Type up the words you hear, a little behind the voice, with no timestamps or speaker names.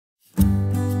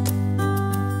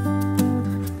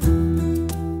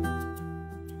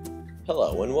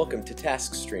Hello and welcome to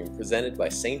TaskStream presented by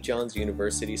St. John's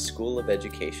University School of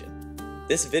Education.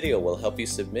 This video will help you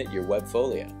submit your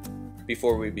webfolio.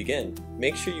 Before we begin,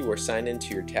 make sure you are signed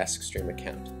into your TaskStream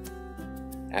account.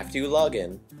 After you log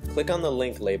in, click on the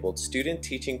link labeled Student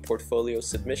Teaching Portfolio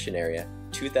Submission Area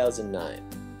 2009.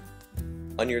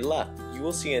 On your left, you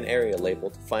will see an area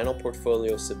labeled Final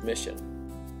Portfolio Submission.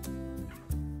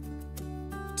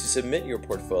 To submit your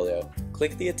portfolio,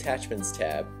 click the Attachments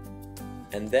tab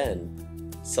and then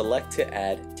select to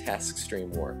add TaskStream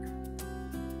work.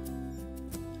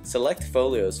 Select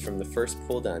Folios from the first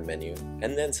pull-down menu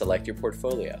and then select your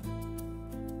portfolio.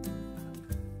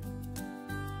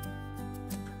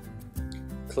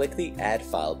 Click the Add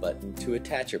File button to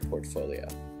attach your portfolio.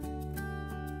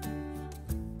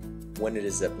 When it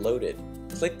is uploaded,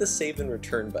 click the Save and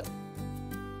Return button.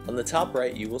 On the top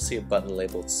right, you will see a button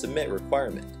labeled Submit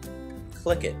Requirement.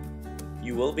 Click it.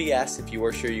 You will be asked if you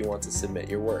are sure you want to submit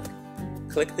your work.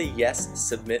 Click the Yes,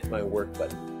 Submit My Work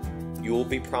button. You will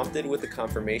be prompted with a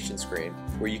confirmation screen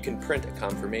where you can print a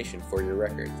confirmation for your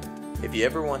record. If you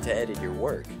ever want to edit your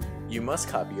work, you must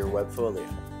copy your webfolio.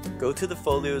 Go to the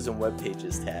Folios and Web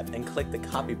Pages tab and click the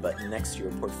Copy button next to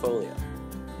your portfolio.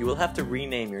 You will have to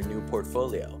rename your new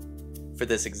portfolio. For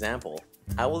this example,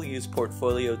 I will use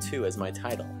Portfolio 2 as my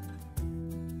title.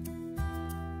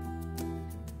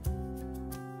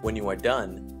 When you are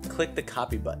done, click the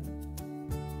Copy button.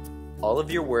 All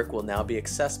of your work will now be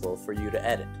accessible for you to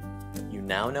edit. You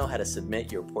now know how to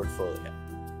submit your portfolio.